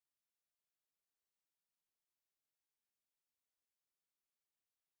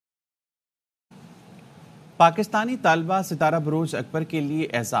پاکستانی طالبہ ستارہ بروج اکبر کے لیے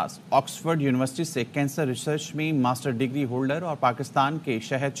اعزاز۔ آکسفورڈ یونیورسٹی سے کینسر ریسرچ میں ماسٹر ڈگری ہولڈر اور پاکستان کے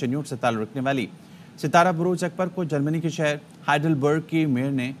شہر چنیوٹ سے تعلق رکھنے والی ستارہ بروج اکبر کو جرمنی کے شہر ہائیڈلبرگ کی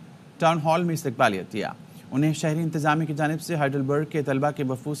میئر نے ٹاؤن ہال میں استقبالیت دیا۔ انہیں شہری انتظامیہ کی جانب سے ہائیڈلبرگ کے طلبہ کے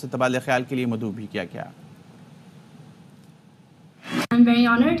وفود سے تبادلہ خیال کے لیے مدعو بھی کیا گیا۔ I'm very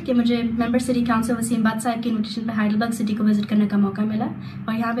honored کہ مجھے ممبر سٹی کاؤنسل وسیم بٹ صاحب کی انویٹیشن پہ ہائیڈلبرگ سٹی کو وزٹ کرنے کا موقع ملا،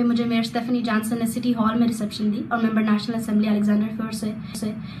 اور یہاں پہ مجھے میئر اسٹیفنی جانسن نے سٹی ہال میں ریسیپشن دی، اور ممبر نیشنل اسمبلی الیگزینڈر فور سے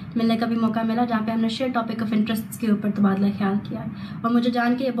ملنے کا بھی موقع ملا، جہاں پہ ہم نے شیئر ٹاپک آف انٹرسٹ کے اوپر تبادلہ خیال کیا۔ اور مجھے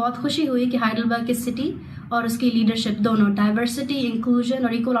جان کے بہت خوشی ہوئی کہ ہائیڈلبرگ کی سٹی اور اس کی لیڈرشپ دونوں ڈائیورسٹی، انکلوژن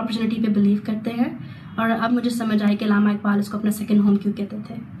اور ایکول اپرچونٹی پہ بلیو کرتے ہیں، اور اب مجھے سمجھ آئی کہ علامہ اقبال اس کو اپنا سیکنڈ ہوم کیوں کہتے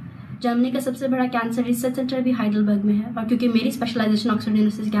تھے۔ جرمنی کا سب سے بڑا کینسر ریسرچ سینٹر بھی ہائیڈلبرگ میں ہے، اور کیونکہ میری specialisation Oxford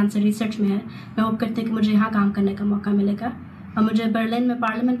university cancer research میں ہے، میں ہوپ کرتی ہوں کہ مجھے یہاں کام کرنے کا موقع ملے گا۔ اور مجھے برلن میں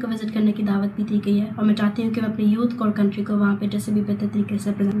پارلیمنٹ کو وزٹ کرنے کی دعوت بھی دی گئی ہے، اور میں چاہتی ہوں کہ میں اپنی یوتھ کو اور کنٹری کو وہاں پہ جیسے بھی بہتر طریقے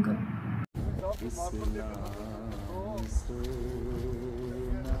سے پریزنٹ کروں۔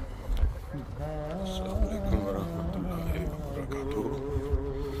 السلام علیکم ورحمۃ اللہ وبرکاتہ۔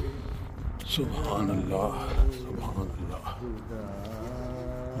 سبحان اللہ، سبحان اللہ،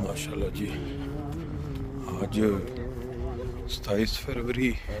 ماشاءاللہ جی۔ آج 27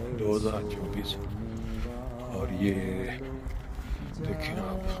 فروری 2024 اور یہ دیکھیں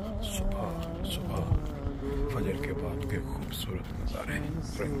آپ صبح فجر کے بعد کے خوبصورت نظارے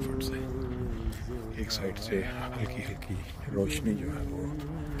فرینکفرٹ سے۔ ایک سائڈ سے ہلکی ہلکی روشنی جو ہے وہ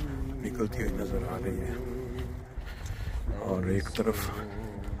نکلتی ہوئی نظر آ رہی ہے، اور ایک طرف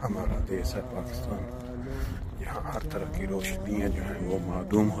ہمارا دیش ہے پاکستان، یہاں ہر طرح کی روشنیاں جو ہیں وہ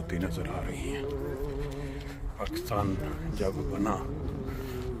معدوم ہوتی نظر آ رہی ہیں۔ پاکستان جب بنا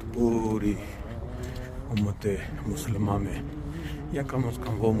تو پوری امت مسلمہ میں یا کم از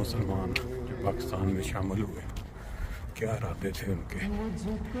کم وہ مسلمان جو پاکستان میں شامل ہوئے، کیا ارادے تھے ان کے،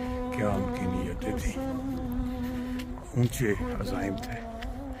 کیا ان کی نیتیں تھیں، اونچے عزائم تھے،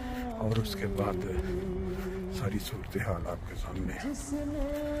 اور اس کے بعد ساری صورتحال آپ کے سامنے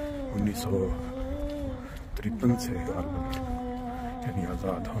 1953 سے غالباً یعنی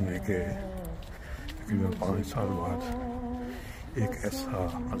آزاد ہونے کے تقریباً 5 سال بعد ایک ایسا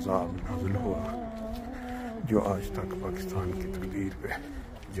عذاب نازل ہوا جو آج تک پاکستان کی تقدیر پہ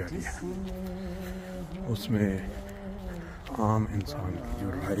جاری ہے۔ اس میں عام انسان کی جو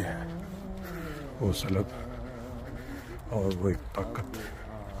رائے ہے وہ سلب، اور وہ ایک طاقت،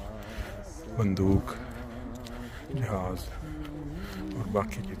 بندوق، جہاز اور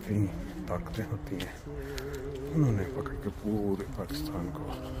باقی جتنی طاقتیں ہوتی ہیں انہوں نے پکڑ کے پورے پاکستان کو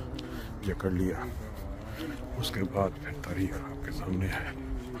جکڑ لیا۔ اس کے بعد پھر تاریخ آپ کے سامنے ہے،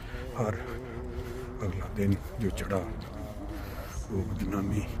 ہر اگلا دن جو چڑھا وہ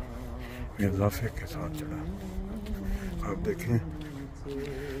بدنامی میں اضافے کے ساتھ چڑھا۔ آپ دیکھیں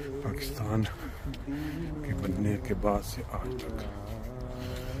پاکستان کے بننے کے بعد سے آج تک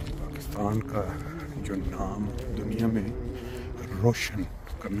پاکستان کا جو نام دنیا میں روشن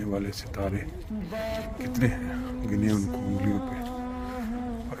کرنے والے ستارے کتنے ہیں، گنے ان کو انگلیوں پہ۔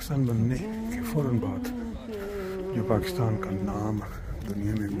 پاکستان بننے کے فوراً بعد جو پاکستان کا نام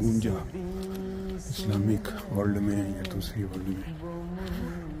دنیا میں گونجا اسلامک ورلڈ میں یا دوسری ورلڈ میں،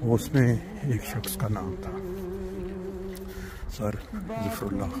 وہ اس میں ایک شخص کا نام تھا، سر ظفر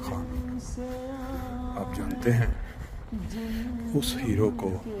اللہ خان۔ آپ جانتے ہیں اس ہیرو کو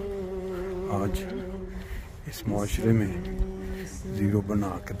آج اس معاشرے میں زیرو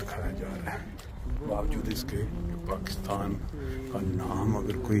بنا کے دکھایا جا رہا ہے، باوجود اس کے کہ پاکستان کا نام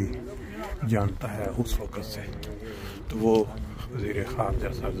اگر کوئی جانتا ہے اس وقت سے تو وہ وزیر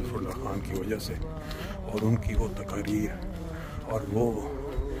خارجہ سر ظفر اللہ خان کی وجہ سے، اور ان کی وہ تقاریر اور وہ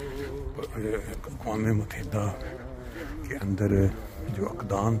اقوام متحدہ کے اندر جو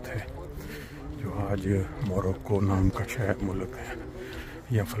اقدام تھے، جو آج موروکو نام کا شہر ملک ہے،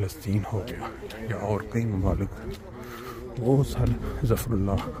 یا فلسطین ہو گیا یا اور کئی ممالک، وہ سر ظفر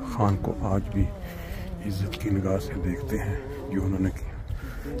اللہ خان کو آج بھی عزت کی نگاہ سے دیکھتے ہیں جو انہوں نے کیا۔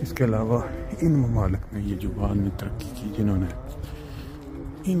 اس کے علاوہ ان ممالک میں یہ جو بعد میں ترقی کی جنہوں نے،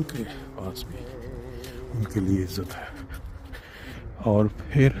 ان کے پاس بھی ان کے لیے عزت ہے۔ اور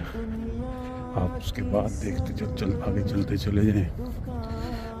پھر آپ اس کے بعد دیکھتے آگے چلتے چلے جائیں،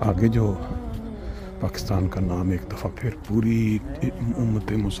 آگے جو پاکستان کا نام ایک دفعہ پھر پوری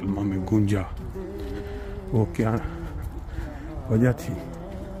امت مسلمہ میں گونجا، وہ کیا وجہ تھی؟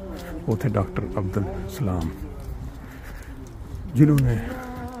 وہ تھے ڈاکٹر عبدالسلام، جنہوں نے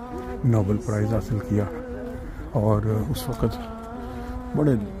نوبل پرائز حاصل کیا، اور اس وقت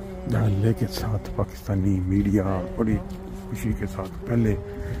بڑے دھڑلے کے ساتھ پاکستانی میڈیا بڑی خوشی کے ساتھ پہلے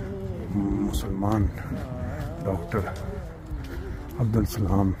مسلمان ڈاکٹر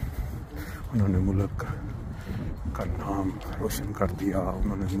عبدالسلام، انہوں نے ملک کا نام روشن کر دیا،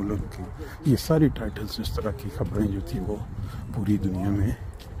 انہوں نے ملک کی یہ ساری ٹائٹلز، اس طرح کی خبریں جو تھی وہ پوری دنیا میں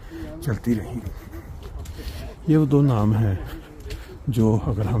چلتی رہیں۔ یہ وہ دو نام ہیں جو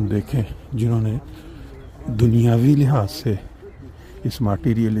اگر ہم دیکھیں جنہوں نے دنیاوی لحاظ سے اس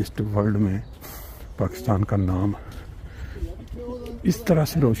ماٹیریلسٹ ورلڈ میں پاکستان کا نام اس طرح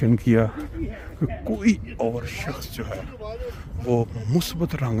سے روشن کیا کہ کوئی اور شخص جو ہے وہ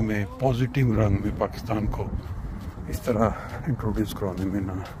مثبت رنگ میں، پازیٹیو رنگ میں پاکستان کو اس طرح انٹروڈیوس کرانے میں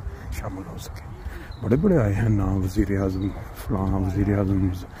نہ شامل ہو سکے۔ بڑے بڑے آئے ہیں نام، وزیر اعظم فلاں، وزیر اعظم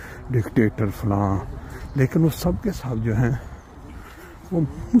ڈکٹیٹر فلاں، لیکن وہ سب کے ساتھ جو ہیں وہ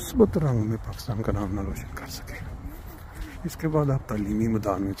مثبت رنگ میں پاکستان کا نام نہ روشن کر سکے۔ اس کے بعد آپ تعلیمی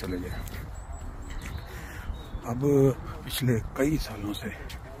میدان میں چلے جائیں۔ اب پچھلے کئی سالوں سے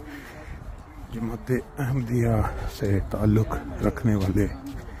جماعت احمدیہ سے تعلق رکھنے والے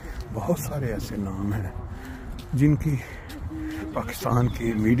بہت سارے ایسے نام ہیں جن کی پاکستان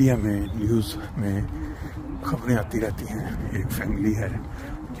کی میڈیا میں، نیوز میں خبریں آتی رہتی ہیں۔ ایک فیملی ہے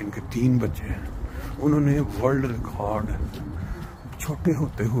جن کے 3 بچے ہیں، انہوں نے ورلڈ ریکارڈ چھوٹے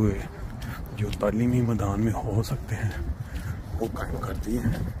ہوتے ہوئے جو تعلیمی میدان میں ہو سکتے ہیں وہ قائم کر دیے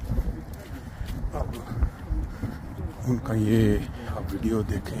ہیں۔ اب ان کا یہ آپ ویڈیو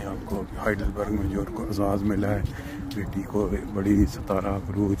دیکھیں، آپ کو ہائیڈلبرگ میں جو ان کو اعزاز ملا ہے، بیٹی کو بڑی ستارہ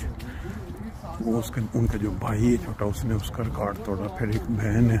بروج، وہ ان کا جو بھائی ہے چھوٹا، اس نے اس کا ریکارڈ توڑا۔ پھر ایک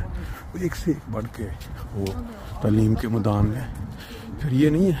بہن ہے، وہ ایک سے ایک بڑھ کے وہ تعلیم کے میدان میں۔ پھر یہ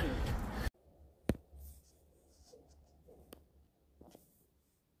نہیں ہے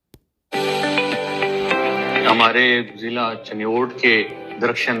ہمارے ضلع چنیوٹ کے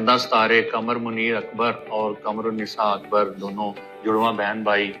درخشندہ ستارے قمر منیر اکبر اور قمر النساء اکبر، دونوں جڑواں بہن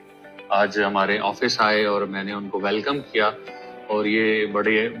بھائی، آج ہمارے آفس آئے اور میں نے ان کو ویلکم کیا۔ اور یہ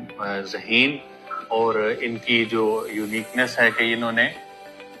بڑے ذہین، اور ان کی جو یونیکنیس ہے کہ انہوں نے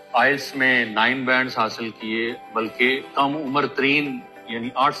آئلس میں 9 بینڈز حاصل کیے، بلکہ کم عمر ترین یعنی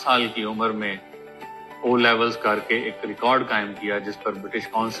 8 سال کی عمر میں او لیولز کر کے ایک ریکارڈ قائم کیا، جس پر برٹش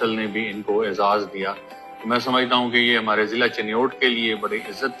کونسل نے بھی ان کو اعزاز دیا۔ میں سمجھتا ہوں کہ یہ ہمارے ضلع چنیوٹ کے لیے بڑی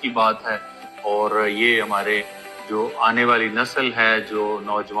عزت کی بات ہے، اور یہ ہمارے جو آنے والی نسل ہے، جو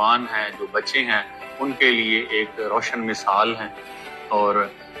نوجوان ہیں، جو بچے ہیں، ان کے لیے ایک روشن مثال ہیں۔ اور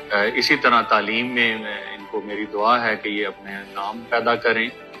اسی طرح تعلیم میں ان کو میری دعا ہے کہ یہ اپنے نام پیدا کریں۔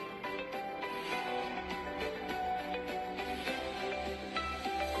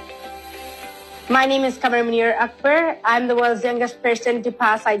 My name is Qamar Munir Akbar. I'm the world's youngest person to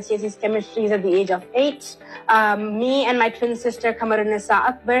pass IGCSE's chemistry at the age of 8. Me and my twin sister Qamar Nisa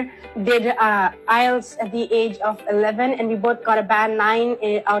Akbar did IELTS at the age of 11, and we both got a band 9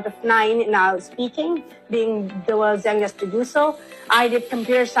 out of 9 in IELTS speaking, being the world's youngest to do so. I did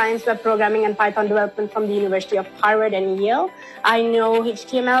computer science, web programming, and Python development from the University of Harvard and Yale. I know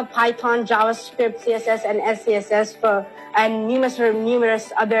HTML, Python, JavaScript, CSS, and SCSS and numerous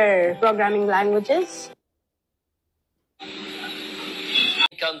other programming languages.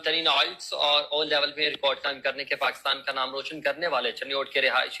 کم ترین آئلٹس اور O level میں record قائم کرنے کے پاکستان کا نام روشن کرنے والے چنیوٹ کے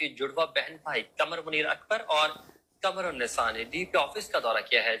رہائشی جڑواں بہن بھائی قمر منیر اکبر اور قمر النساء نے ڈی پی آفس کا دورہ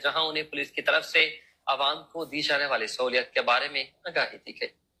کیا ہے، جہاں انہیں پولیس کی طرف سے عوام کو دی جانے والی سہولیت کے بارے میں آگاہی دی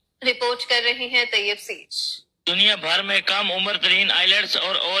گئی۔ رپورٹ کر رہے ہیں طیب سیج۔ دنیا بھر میں کم عمر ترین آئلٹس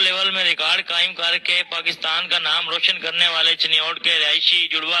اور او لیول میں ریکارڈ قائم کر کے پاکستان کا نام روشن کرنے والے چنیوٹ کے رہائشی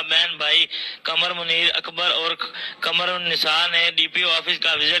جڑواں بہن بھائی قمر منیر اکبر اور قمر النساء نے ڈی پی او آفس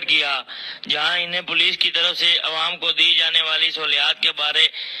کا وزٹ کیا، جہاں انہیں پولیس کی طرف سے عوام کو دی جانے والی سہولیات کے بارے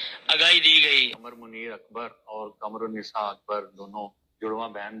آگاہی دی گئی۔ قمر منیر اکبر اور قمر النساء اکبر، دونوں جڑواں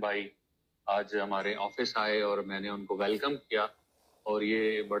بہن بھائی، آج ہمارے آفس آئے اور میں نے ان کو ویلکم کیا۔ اور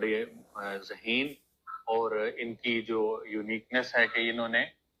یہ بڑے ذہین، اور ان کی جو یونیکنیس ہے کہ انہوں نے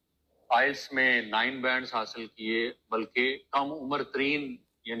آئلس میں 9 بینڈز حاصل کیے، بلکہ کم عمر ترین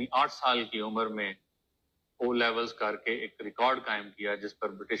یعنی 8 سال کی عمر میں او لیولز کر کے ایک ریکارڈ قائم کیا، جس پر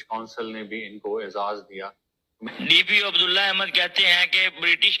برٹش کونسل نے بھی ان کو اعزاز دیا۔ ڈی پی او عبداللہ احمد کہتے ہیں کہ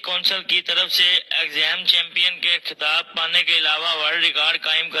برٹش کونسل کی طرف سے ایگزام چیمپئن کے خطاب پانے کے علاوہ ورلڈ ریکارڈ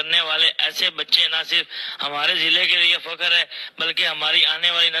قائم کرنے والے ایسے بچے نہ صرف ہمارے ضلع کے لیے فخر ہے، بلکہ ہماری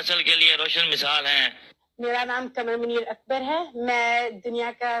آنے والی نسل کے لیے روشن مثال ہیں۔ میرا نام قمر منیر اکبر ہے، میں دنیا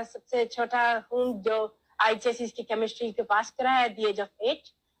کا سب سے چھوٹا ہوں جو IGCSE کی کیمسٹری کے پاس کرا ہے at the age of 8،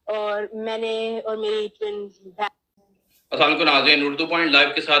 اور میں نے اور میری twin السلام علیکم ناظرین، اردو پوائنٹ لائیو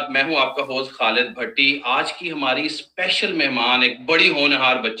کے ساتھ میں ہوں آپ کا ہوسٹ خالد بھٹی۔ آج کی ہماری اسپیشل مہمان ایک بڑی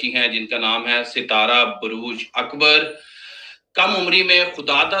ہونہار بچی ہیں جن کا نام ہے ستارہ بروج اکبر۔ کم عمری میں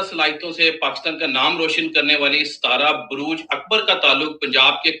خوددادہ صلاحیتوں سے پاکستان کا نام روشن کرنے والی ستارہ بروج اکبر کا تعلق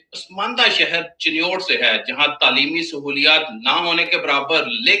پنجاب کے پسماندہ شہر چنیوڑ سے ہے، جہاں تعلیمی سہولیات نہ ہونے کے برابر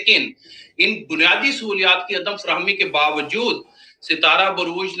لیکن ان بنیادی سہولیات کی عدم فراہمی کے باوجود ستارہ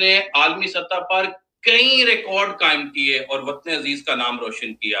بروج نے عالمی سطح پر کئی ریکارڈ قائم کیے اور وطن عزیز کا نام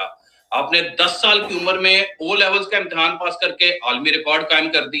روشن کیا۔ آپ نے 10 سال کی عمر میں او لیولز کا امتحان پاس کر کے عالمی ریکارڈ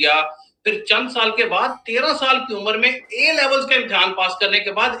قائم کر دیا، پھر چند سال کے بعد 13 سال کی عمر میں اے لیولز کا امتحان پاس کرنے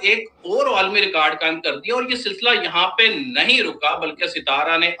کے بعد ایک اور عالمی ریکارڈ قائم کر دیا، اور یہ سلسلہ یہاں پہ نہیں رکا بلکہ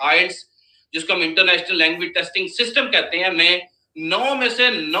ستارہ نے آئلٹس، جس کو ہم انٹرنیشنل لینگویج ٹیسٹنگ سسٹم کہتے ہیں، میں 9 میں سے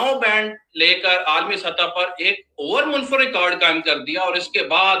 9 بینڈ لے کر عالمی سطح پر ایک اور منفرد ریکارڈ قائم کر دیا، اور اس کے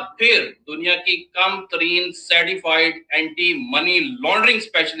بعد پھر دنیا کی کم ترین certified anti money laundering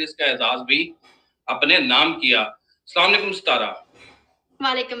specialist کا اعزاز بھی اپنے نام کیا۔ السلام علیکم ستارہ۔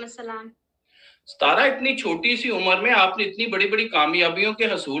 وعلیکم السلام۔ ستارہ، اتنی چھوٹی سی عمر میں آپ نے اتنی بڑی بڑی کامیابیوں کے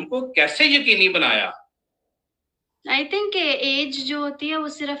حصول کو کیسے یقینی بنایا؟ آئی تھنک ایج جو ہوتی ہے وہ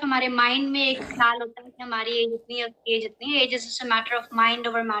صرف ہمارے مائنڈ میں ایک خیال ہوتا ہے کہ ہماری ایج اتنی ہے، ایج اتنی ہے۔ Age is just a matter of mind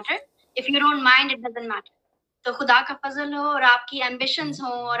over metre. If you don't mind it doesn't matter. تو خدا کا فضل ہو اور آپ کی ایمبیشنز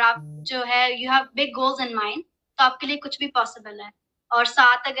ہوں اور آپ جو ہے you have big goals in mind, تو آپ کے لیے کچھ بھی پاسبل ہے۔ اور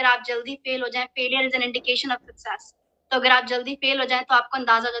ساتھ اگر آپ جلدی فیل ہو جائیں، failure is an indication of success. تو اگر آپ جلدی فیل ہو جائیں تو آپ کو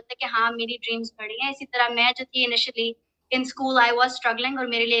اندازہ ہو جاتا ہے کہ ہاں میری ڈریمز بڑی ہیں۔ اسی طرح میں جو تھی initially in school I was struggling, اور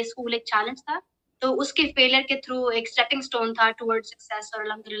میرے لیے اسکول ایک چیلنج تھا، تو اس کے فیلئر کے تھرو ایک اسٹیپنگ سٹون تھا ٹورڈ سکسیس، اور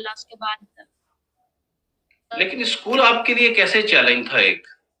الحمدللہ اس کے بعد۔ لیکن اسکول آپ کے لیے کیسے چیلنج تھا ایک؟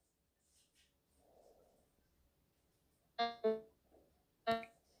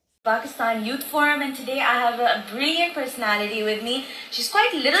 Pakistan Youth Forum, and today I have a brilliant personality with me. She's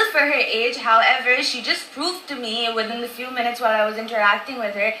quite little for her age, however, she just proved to me within the few minutes while I was interacting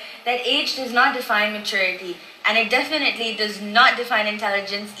with her that age does not define maturity, and it definitely does not define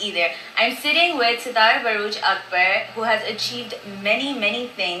intelligence either. I'm sitting with ستارہ بروج Akbar, who has achieved many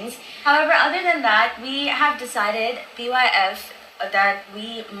things. However, other than that, we have decided, PYF, that we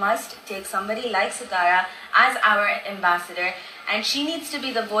must take somebody like ستارہ as our ambassador, and she needs to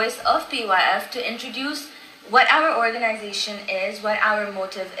be the voice of PYF to introduce what our organization is, what our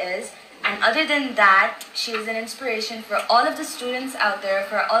motive is. And other than that, she is an inspiration for all of the students out there,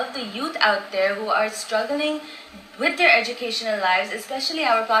 for all of the youth out there who are struggling with their educational lives, especially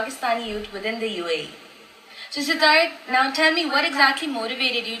our Pakistani youth within the UAE. So ستارہ, now tell me, what exactly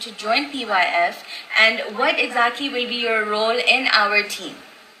motivated you to join PYF, and what exactly will be your role in our team?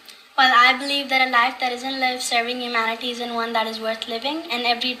 Well, I believe that a life that isn't lived serving humanity isn't one that is worth living, and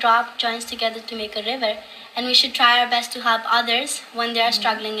every drop joins together to make a river. And we should try our best to help others when they are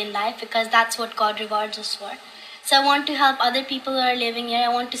struggling in life, because that's what God rewards us for. So I want to help other people who are living here.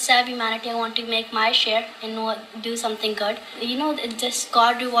 I want to serve humanity. I want to make my share and do something good. You know, just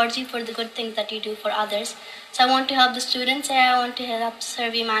God rewards you for the good things that you do for others. So I want to help the students here. I want to help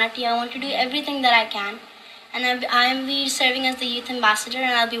serve humanity. I want to do everything that I can. And I'll be serving as the youth ambassador,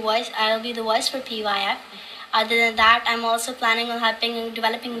 and I'll be the voice for PYF. Other than that, I'm also planning on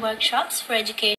developing workshops for education.